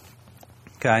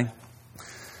 Okay?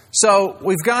 So,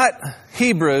 we've got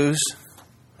Hebrews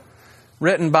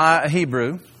written by a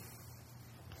Hebrew,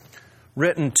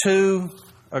 written to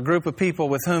a group of people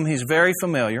with whom he's very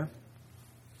familiar,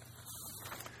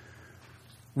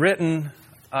 written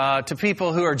to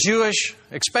people who are Jewish,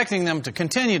 expecting them to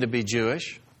continue to be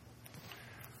Jewish.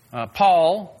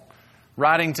 Paul,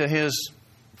 writing to his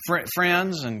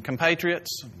friends and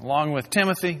compatriots, along with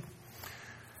Timothy.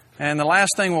 And the last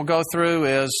thing we'll go through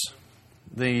is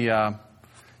the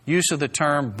use of the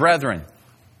term brethren.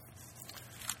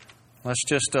 Let's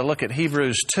just look at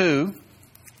Hebrews 2.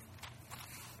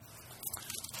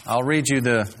 I'll read you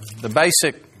the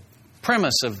basic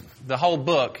premise of the whole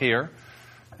book here.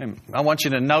 And I want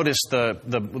you to notice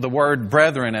the word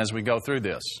brethren as we go through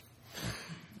this.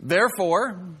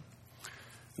 Therefore,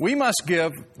 we must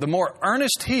give the more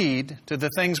earnest heed to the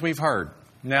things we've heard.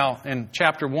 Now, in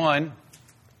chapter 1,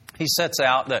 he sets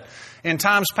out that in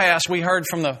times past we heard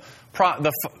from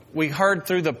we heard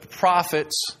through the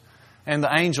prophets and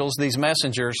the angels, these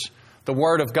messengers, the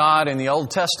Word of God in the Old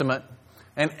Testament,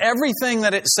 and everything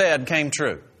that it said came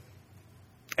true.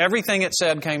 Everything it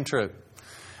said came true.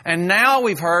 And now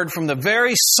we've heard from the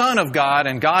very Son of God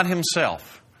and God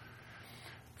Himself,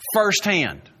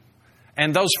 firsthand.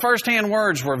 And those firsthand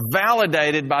words were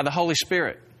validated by the Holy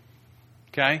Spirit.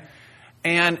 Okay?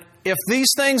 And if these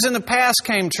things in the past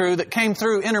came true, that came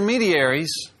through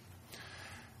intermediaries,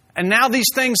 and now these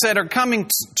things that are coming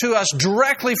to us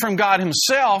directly from God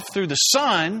Himself through the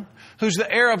Son, who's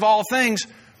the heir of all things,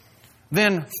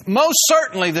 then most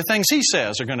certainly the things He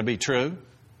says are going to be true.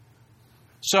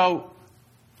 So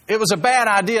it was a bad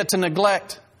idea to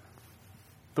neglect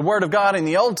the Word of God in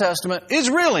the Old Testament. It's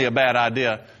really a bad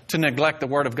idea to neglect the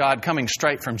Word of God coming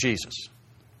straight from Jesus.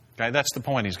 Okay, that's the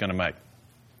point he's going to make.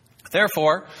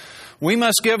 Therefore, we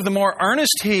must give the more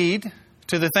earnest heed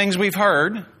to the things we've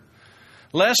heard,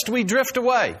 lest we drift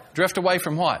away. Drift away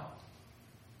from what?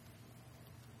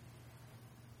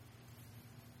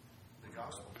 The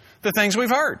gospel. The things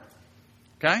we've heard.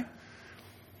 Okay?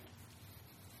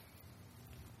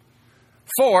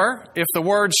 For, if the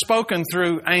word spoken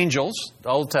through angels, the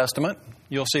Old Testament,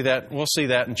 we'll see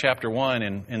that in chapter 1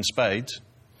 in spades,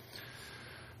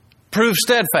 proved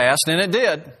steadfast, and it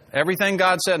did. Everything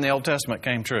God said in the Old Testament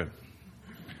came true.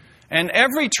 And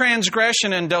every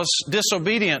transgression and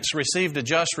disobedience received a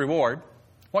just reward.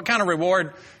 What kind of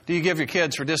reward do you give your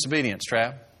kids for disobedience,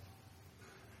 Trav?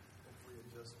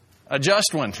 A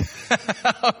just one.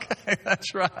 Okay,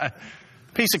 that's right.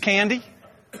 Piece of candy?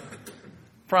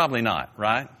 Probably not,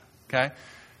 right? Okay.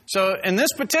 So in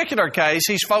this particular case,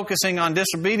 he's focusing on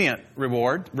disobedient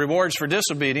rewards for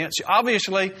disobedience.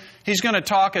 Obviously, he's going to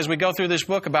talk as we go through this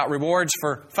book about rewards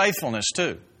for faithfulness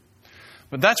too.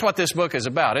 But that's what this book is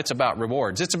about. It's about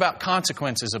rewards. It's about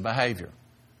consequences of behavior.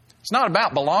 It's not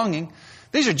about belonging.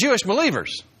 These are Jewish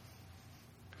believers.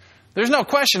 There's no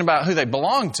question about who they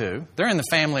belong to. They're in the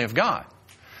family of God.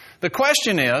 The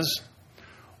question is,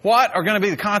 what are going to be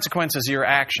the consequences of your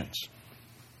actions?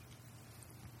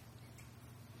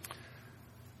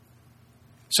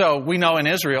 So we know in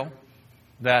Israel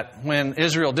that when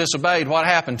Israel disobeyed, what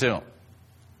happened to them?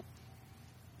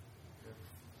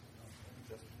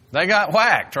 They got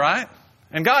whacked, right?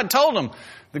 And God told them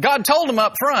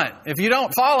up front, if you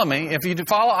don't follow me, if you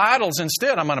follow idols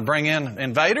instead, I'm going to bring in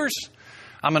invaders.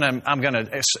 I'm going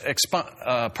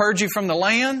to purge you from the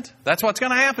land. That's what's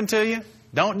going to happen to you.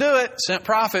 Don't do it. Sent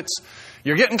prophets.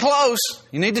 You're getting close.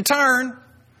 You need to turn.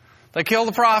 They kill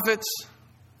the prophets.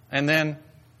 And then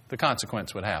the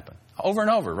consequence would happen. Over and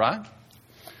over, right?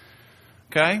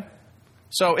 Okay?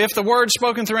 So if the word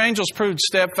spoken through angels proved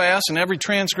steadfast and every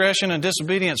transgression and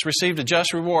disobedience received a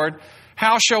just reward,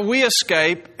 how shall we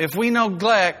escape if we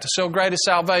neglect so great a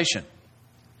salvation?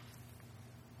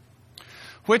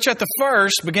 Which at the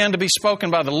first began to be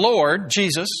spoken by the Lord,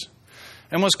 Jesus,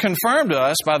 and was confirmed to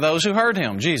us by those who heard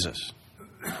Him, Jesus.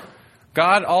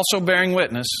 God also bearing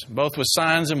witness, both with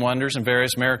signs and wonders and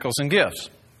various miracles and gifts.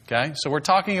 Okay, so we're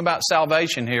talking about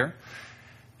salvation here,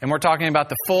 and we're talking about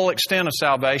the full extent of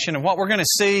salvation. And what we're going to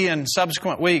see in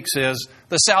subsequent weeks is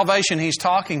the salvation he's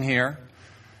talking here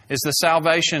is the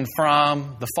salvation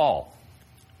from the fall.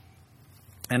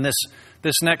 And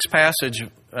this next passage,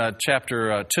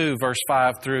 chapter 2, verse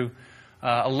 5 through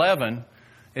 11,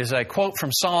 is a quote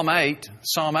from Psalm 8.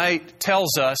 Psalm 8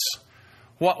 tells us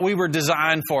what we were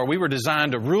designed for. We were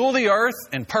designed to rule the earth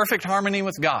in perfect harmony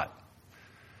with God.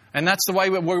 And that's the way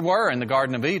we were in the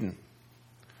Garden of Eden.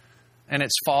 And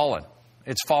it's fallen.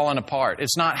 It's fallen apart.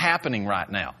 It's not happening right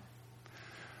now.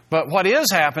 But what is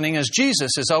happening is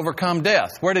Jesus has overcome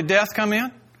death. Where did death come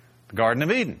in? The Garden of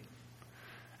Eden.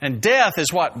 And death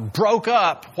is what broke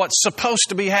up what's supposed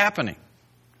to be happening.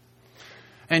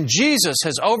 And Jesus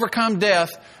has overcome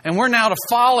death, and we're now to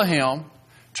follow Him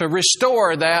to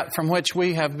restore that from which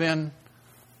we have been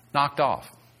knocked off.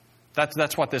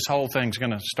 That's what this whole thing's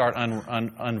going to start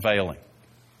unveiling.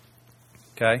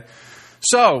 Okay?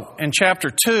 So, in chapter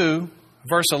 2,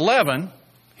 verse 11,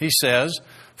 he says,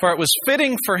 "For it was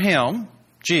fitting for Him,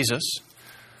 Jesus,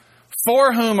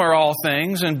 for whom are all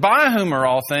things, and by whom are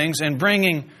all things, and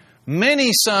bringing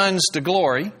many sons to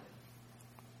glory,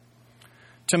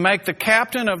 to make the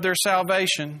captain of their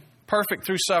salvation perfect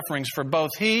through sufferings, for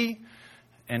both He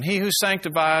and He who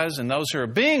sanctifies and those who are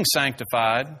being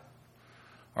sanctified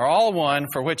are all one,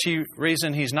 for which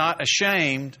reason He's not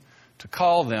ashamed to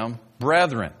call them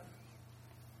brethren,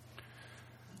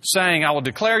 saying, I will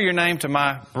declare your name to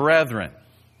my brethren."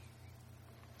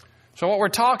 So what we're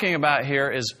talking about here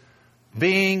is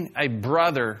being a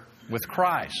brother with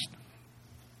Christ.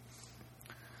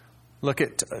 Look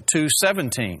at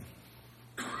 2:17.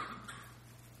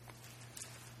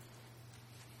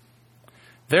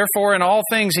 "Therefore, in all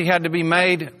things He had to be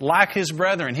made like His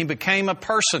brethren." He became a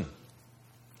person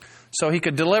so He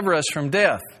could deliver us from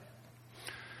death.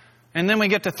 And then we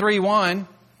get to 3:1,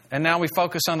 and now we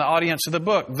focus on the audience of the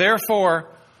book. "Therefore,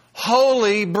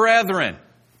 holy brethren."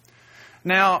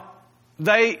 Now,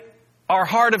 they are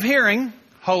hard of hearing,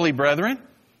 holy brethren.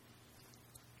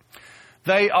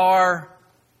 They are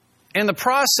in the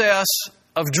process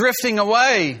of drifting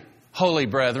away, holy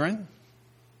brethren.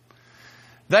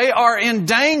 They are in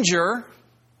danger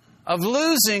of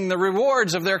losing the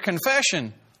rewards of their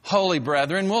confession, holy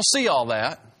brethren. We'll see all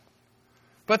that.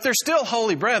 But they're still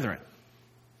holy brethren.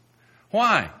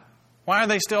 Why? Why are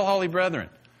they still holy brethren?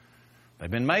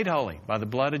 They've been made holy by the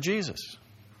blood of Jesus.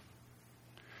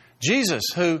 Jesus,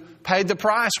 who paid the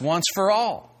price once for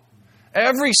all.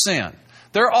 Every sin.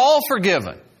 They're all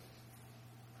forgiven.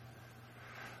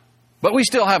 But we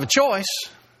still have a choice.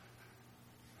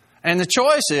 And the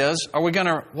choice is,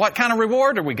 what kind of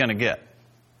reward are we going to get?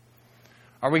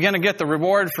 Are we going to get the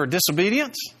reward for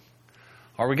disobedience?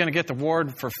 Or are we going to get the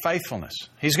reward for faithfulness?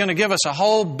 He's going to give us a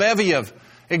whole bevy of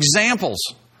examples.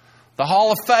 The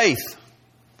hall of faith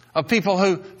of people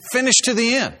who finished to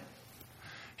the end.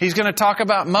 He's going to talk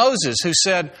about Moses, who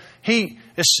said he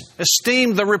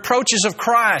esteemed the reproaches of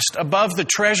Christ above the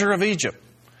treasure of Egypt,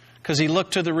 because he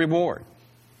looked to the reward.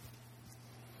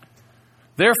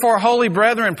 Therefore, holy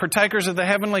brethren, partakers of the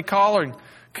heavenly calling,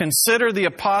 consider the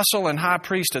apostle and high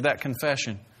priest of that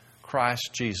confession,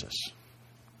 Christ Jesus.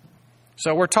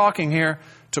 So we're talking here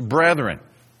to brethren.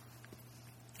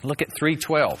 Look at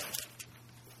 3:12.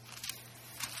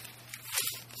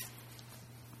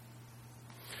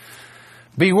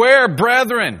 Beware,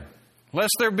 brethren,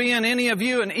 lest there be in any of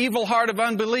you an evil heart of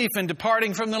unbelief in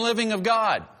departing from the living of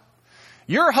God.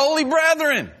 You're holy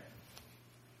brethren.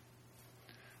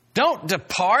 Don't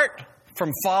depart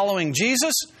from following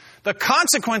Jesus. The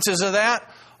consequences of that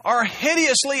are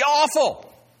hideously awful.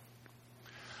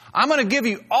 I'm going to give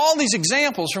you all these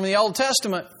examples from the Old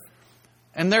Testament,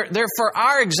 and they're for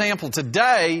our example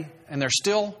today, and they're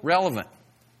still relevant.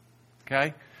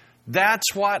 Okay?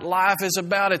 That's what life is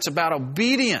about. It's about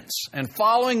obedience and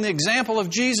following the example of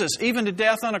Jesus, even to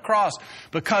death on a cross,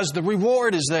 because the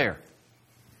reward is there.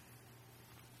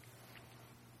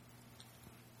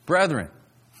 Brethren,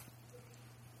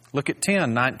 look at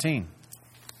 10:19.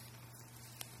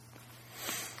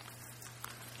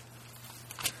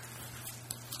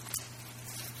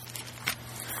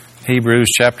 Hebrews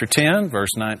chapter 10,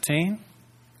 verse 19.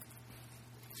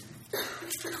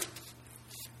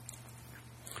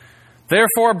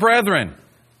 Therefore, brethren,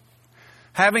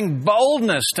 having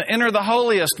boldness to enter the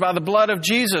holiest by the blood of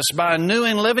Jesus, by a new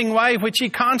and living way which He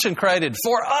consecrated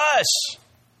for us,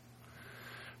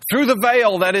 through the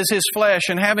veil that is His flesh,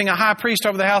 and having a high priest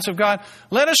over the house of God,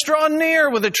 let us draw near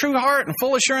with a true heart and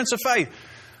full assurance of faith.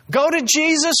 Go to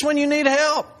Jesus when you need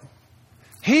help.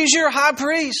 He's your high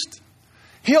priest.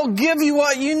 He'll give you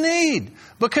what you need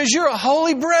because you're a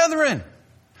holy brethren.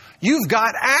 You've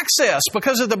got access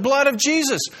because of the blood of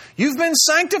Jesus. You've been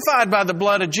sanctified by the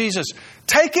blood of Jesus.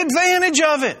 Take advantage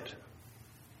of it.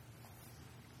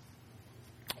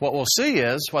 What we'll see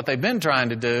is, what they've been trying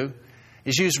to do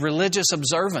is use religious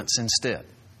observance instead.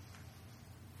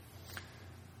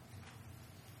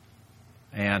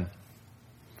 And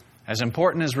as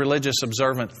important as religious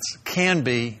observance can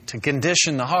be to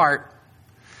condition the heart,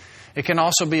 it can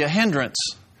also be a hindrance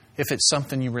if it's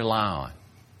something you rely on.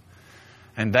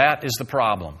 And that is the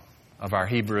problem of our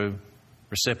Hebrew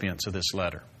recipients of this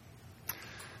letter.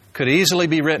 Could easily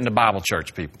be written to Bible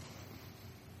church people.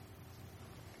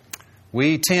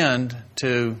 We tend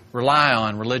to rely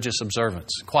on religious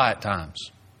observance, quiet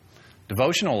times,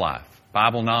 devotional life,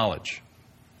 Bible knowledge,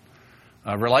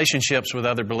 relationships with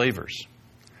other believers.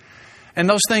 And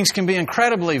those things can be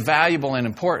incredibly valuable and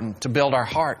important to build our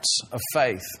hearts of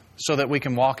faith so that we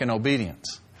can walk in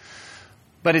obedience.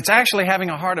 But it's actually having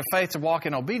a heart of faith to walk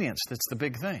in obedience that's the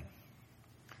big thing.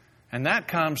 And that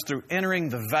comes through entering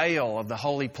the veil of the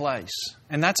holy place.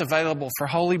 And that's available for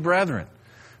holy brethren,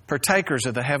 partakers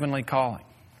of the heavenly calling.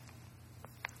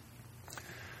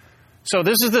 So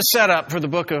this is the setup for the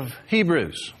book of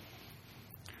Hebrews.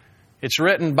 It's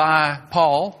written by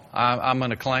Paul, I'm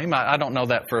going to claim. I don't know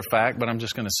that for a fact, but I'm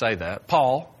just going to say that.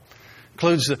 Paul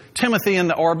includes Timothy in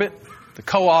the orbit, the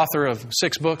co-author of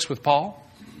 6 books with Paul,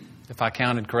 if I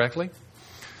counted correctly.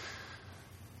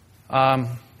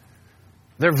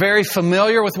 They're very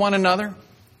familiar with one another.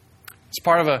 It's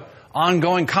part of an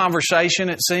ongoing conversation,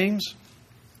 it seems.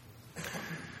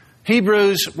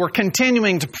 Hebrews were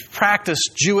continuing to practice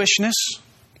Jewishness.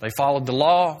 They followed the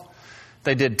law.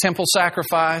 They did temple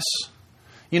sacrifice.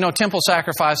 You know, temple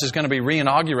sacrifice is going to be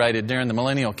reinaugurated during the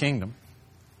millennial kingdom.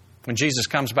 When Jesus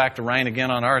comes back to reign again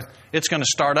on earth, it's going to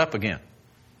start up again.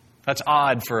 That's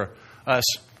odd for us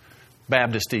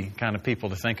Baptist-y kind of people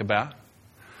to think about.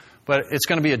 But it's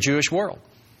going to be a Jewish world.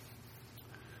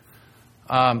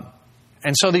 And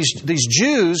so these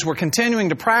Jews were continuing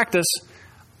to practice.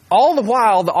 All the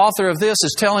while, the author of this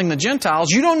is telling the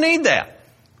Gentiles, you don't need that.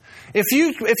 If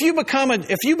you become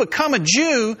a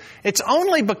Jew, it's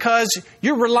only because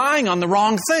you're relying on the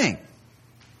wrong thing.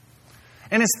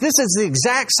 And this is the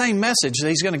exact same message that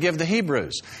he's going to give the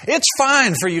Hebrews. It's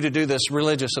fine for you to do this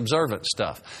religious observance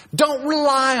stuff. Don't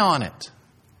rely on it.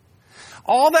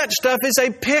 All that stuff is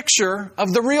a picture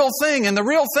of the real thing, and the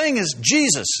real thing is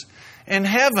Jesus in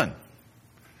heaven.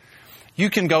 You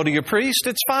can go to your priest,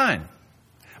 it's fine.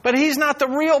 But He's not the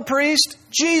real priest.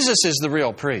 Jesus is the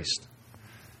real priest.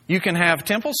 You can have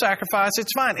temple sacrifice,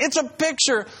 it's fine. It's a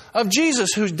picture of Jesus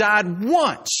who died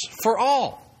once for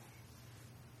all.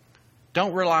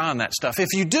 Don't rely on that stuff. If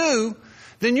you do,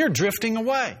 then you're drifting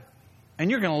away and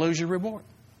you're going to lose your reward,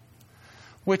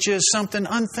 which is something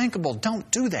unthinkable. Don't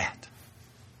do that.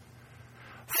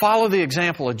 Follow the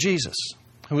example of Jesus,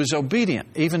 who was obedient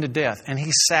even to death, and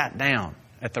He sat down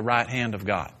at the right hand of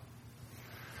God.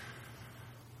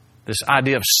 This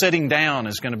idea of sitting down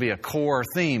is going to be a core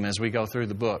theme as we go through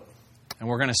the book. And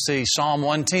we're going to see Psalm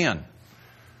 110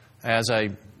 as a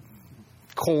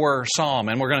core psalm.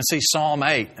 And we're going to see Psalm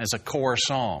 8 as a core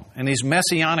psalm. And these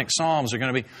messianic psalms are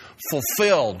going to be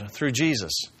fulfilled through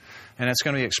Jesus. And it's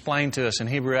going to be explained to us in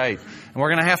Hebrew 8. And we're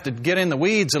going to have to get in the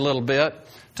weeds a little bit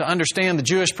to understand the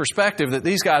Jewish perspective that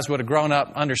these guys would have grown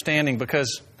up understanding,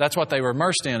 because that's what they were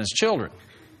immersed in as children.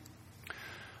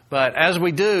 But as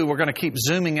we do, we're going to keep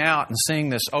zooming out and seeing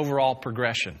this overall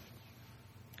progression.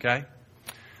 Okay?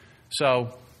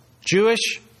 So,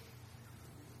 Jewish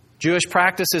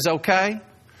practice is okay.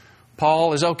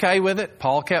 Paul is okay with it.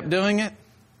 Paul kept doing it.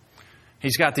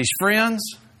 He's got these friends.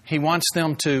 He wants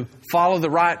them to follow the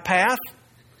right path.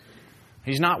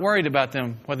 He's not worried about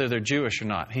them whether they're Jewish or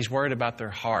not. He's worried about their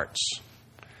hearts.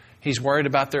 He's worried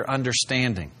about their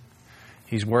understanding.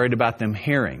 He's worried about them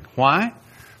hearing. Why?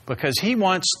 Because he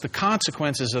wants the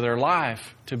consequences of their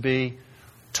life to be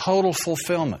total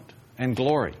fulfillment and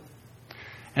glory.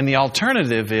 And the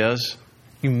alternative is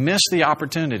you miss the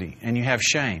opportunity and you have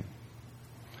shame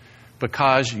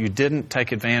because you didn't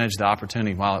take advantage of the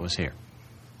opportunity while it was here.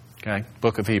 Okay?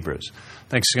 Book of Hebrews. I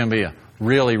think it's going to be a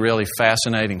really, really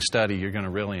fascinating study. You're going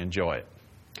to really enjoy it.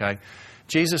 Okay?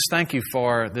 Jesus, thank you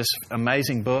for this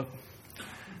amazing book.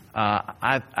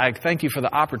 I thank you for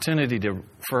the opportunity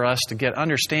for us to get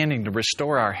understanding, to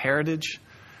restore our heritage,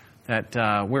 that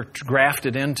we're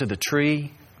grafted into the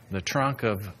tree, the trunk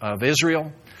of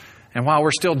Israel. And while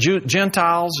we're still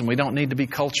Gentiles and we don't need to be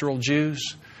cultural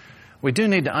Jews, we do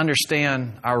need to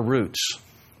understand our roots,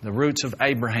 the roots of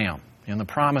Abraham and the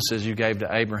promises you gave to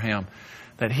Abraham,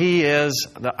 that he is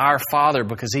our father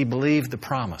because he believed the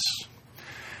promise.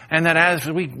 And that as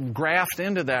we graft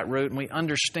into that root and we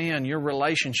understand your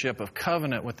relationship of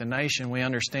covenant with the nation, we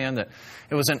understand that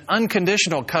it was an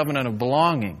unconditional covenant of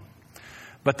belonging,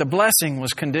 but the blessing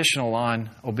was conditional on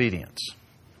obedience.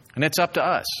 And it's up to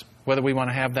us whether we want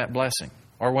to have that blessing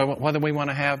or whether we want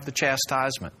to have the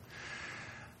chastisement.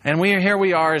 And here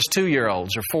we are as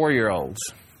 2-year-olds or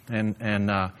 4-year-olds, and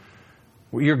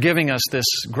you're giving us this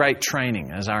great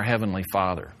training as our Heavenly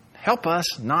Father. Help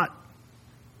us not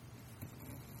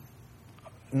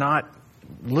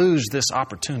lose this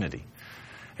opportunity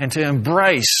and to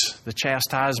embrace the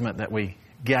chastisement that we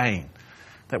gain,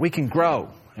 that we can grow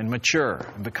and mature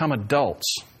and become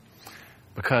adults,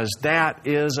 because that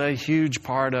is a huge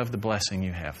part of the blessing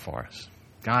you have for us.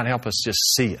 God, help us just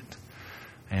see it.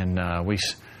 And we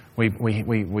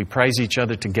praise each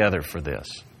other together for this.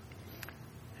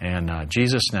 In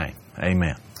Jesus' name,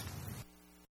 amen.